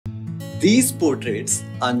These portraits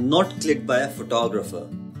are not clicked by a photographer.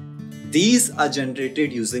 These are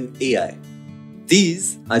generated using AI.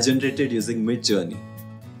 These are generated using Midjourney.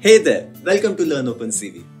 Hey there, welcome to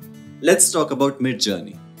LearnOpenCV. Let's talk about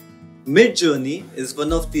Midjourney. Midjourney is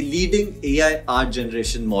one of the leading AI art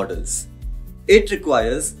generation models. It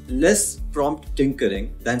requires less prompt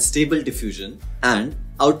tinkering than Stable Diffusion and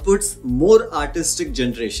outputs more artistic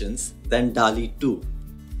generations than DALL-E 2.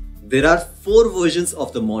 There are 4 versions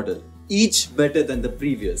of the model, each better than the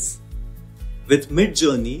previous. With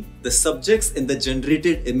Midjourney, the subjects in the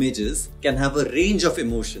generated images can have a range of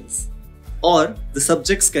emotions, or the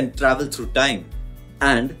subjects can travel through time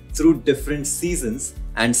and through different seasons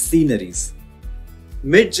and sceneries.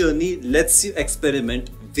 Midjourney lets you experiment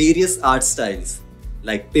various art styles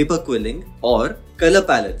like paper quilling or color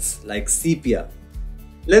palettes like sepia.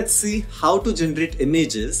 Let's see how to generate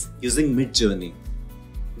images using Midjourney.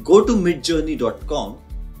 Go to midjourney.com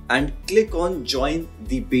and click on Join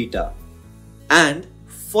the Beta and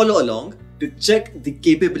follow along to check the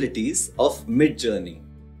capabilities of Midjourney.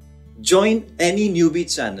 Join any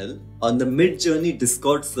newbie channel on the Midjourney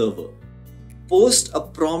Discord server. Post a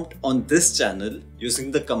prompt on this channel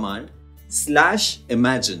using the command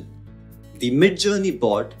 /imagine. The Midjourney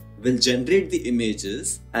bot will generate the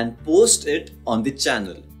images and post it on the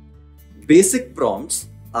channel. Basic prompts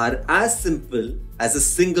are as simple as a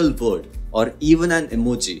single word or even an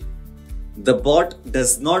emoji. The bot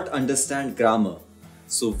does not understand grammar,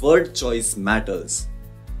 so word choice matters.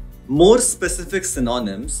 More specific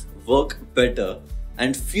synonyms work better,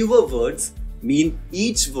 and fewer words mean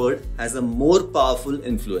each word has a more powerful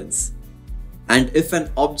influence. And if an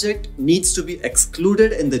object needs to be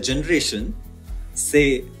excluded in the generation,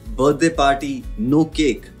 say birthday party, no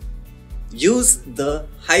cake, use the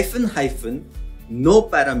 --, no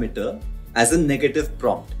parameter as a negative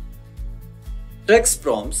prompt. Text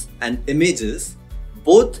prompts and images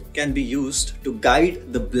both can be used to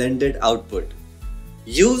guide the blended output.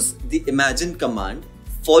 Use the imagine command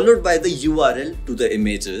followed by the URL to the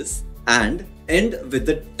images and end with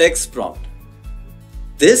the text prompt.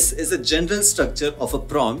 This is a general structure of a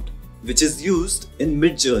prompt which is used in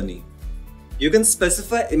Midjourney. You can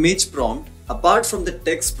specify image prompt apart from the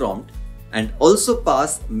text prompt and also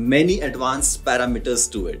pass many advanced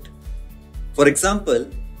parameters to it. For example,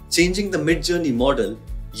 changing the Midjourney model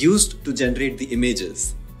used to generate the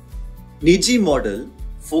images. Niji model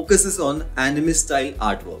focuses on anime style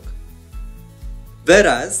artwork,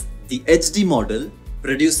 whereas the HD model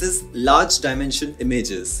produces large dimension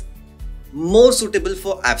images, more suitable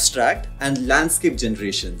for abstract and landscape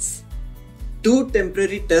generations. 2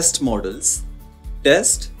 temporary test models,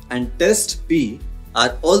 Test and Test P,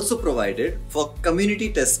 are also provided for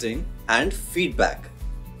community testing and feedback.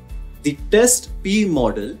 The Test P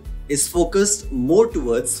model is focused more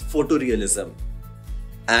towards photorealism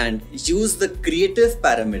and use the creative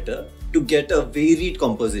parameter to get a varied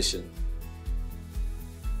composition.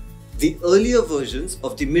 The earlier versions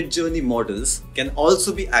of the Midjourney models can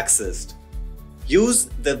also be accessed. Use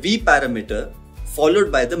the V parameter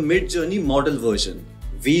followed by the Midjourney model version.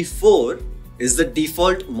 V4 is the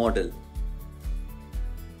default model.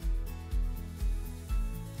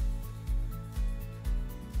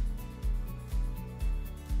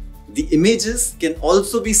 The images can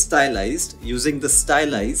also be stylized using the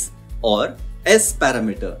stylize or S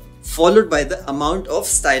parameter followed by the amount of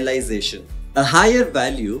stylization. A higher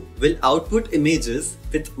value will output images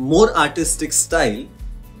with more artistic style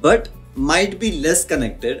but might be less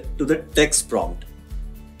connected to the text prompt.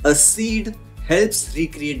 A seed helps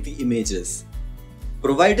recreate the images.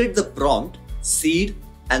 Provided the prompt, seed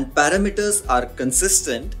and parameters are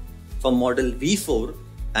consistent for model V4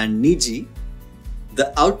 and Niji,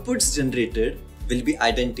 the outputs generated will be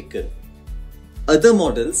identical. Other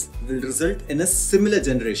models will result in a similar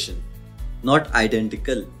generation, not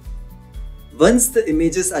identical. Once the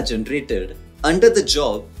images are generated, under the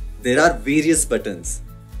job, there are various buttons.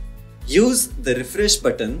 Use the refresh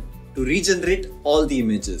button to regenerate all the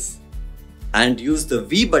images and use the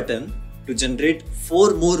V button to generate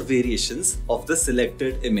 4 more variations of the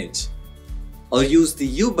selected image, or use the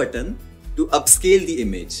U button to upscale the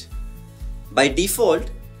image. By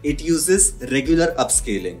default, it uses regular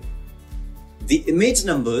upscaling. The image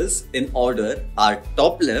numbers in order are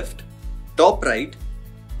top left, top right,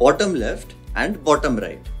 bottom left and bottom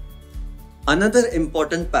right. Another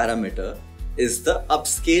important parameter is the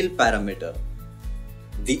upscale parameter.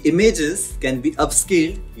 The images can be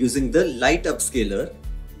upscaled using the light upscaler,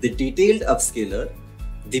 the detailed upscaler,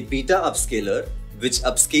 the beta upscaler, which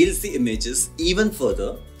upscales the images even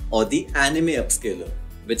further, or the anime upscaler,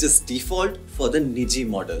 which is default for the Niji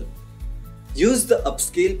model. Use the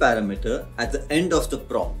upscale parameter at the end of the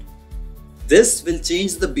prompt. This will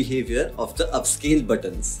change the behavior of the upscale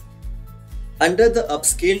buttons. Under the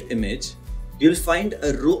upscaled image, you'll find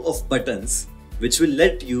a row of buttons which will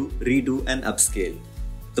let you redo an upscale.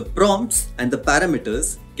 The prompts and the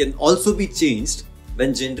parameters can also be changed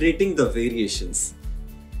when generating the variations.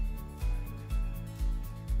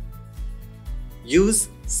 Use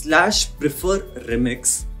 /prefer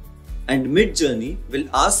remix and Midjourney will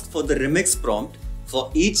ask for the remix prompt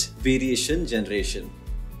for each variation generation.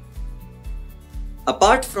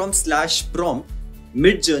 Apart from /prompt,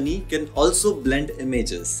 Midjourney can also blend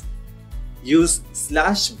images. Use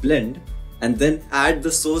 /blend and then add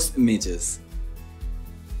the source images.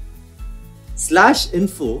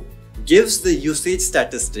 /info gives the usage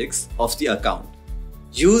statistics of the account.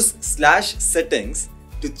 Use /settings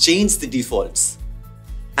to change the defaults.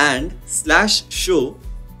 And /show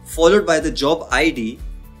followed by the job ID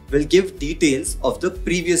will give details of the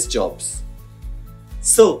previous jobs.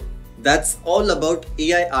 So that's all about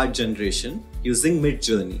AI art generation using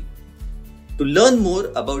Midjourney. To learn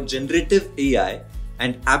more about generative AI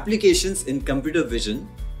and applications in computer vision,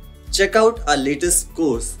 check out our latest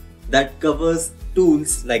course that covers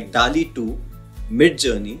tools like DALL-E 2,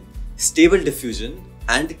 Midjourney, Stable Diffusion,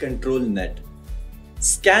 and ControlNet.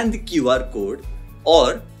 Scan the QR code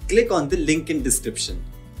or click on the link in description.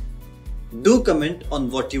 Do comment on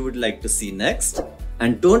what you would like to see next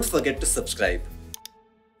and don't forget to subscribe.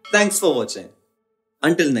 Thanks for watching.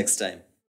 Until next time.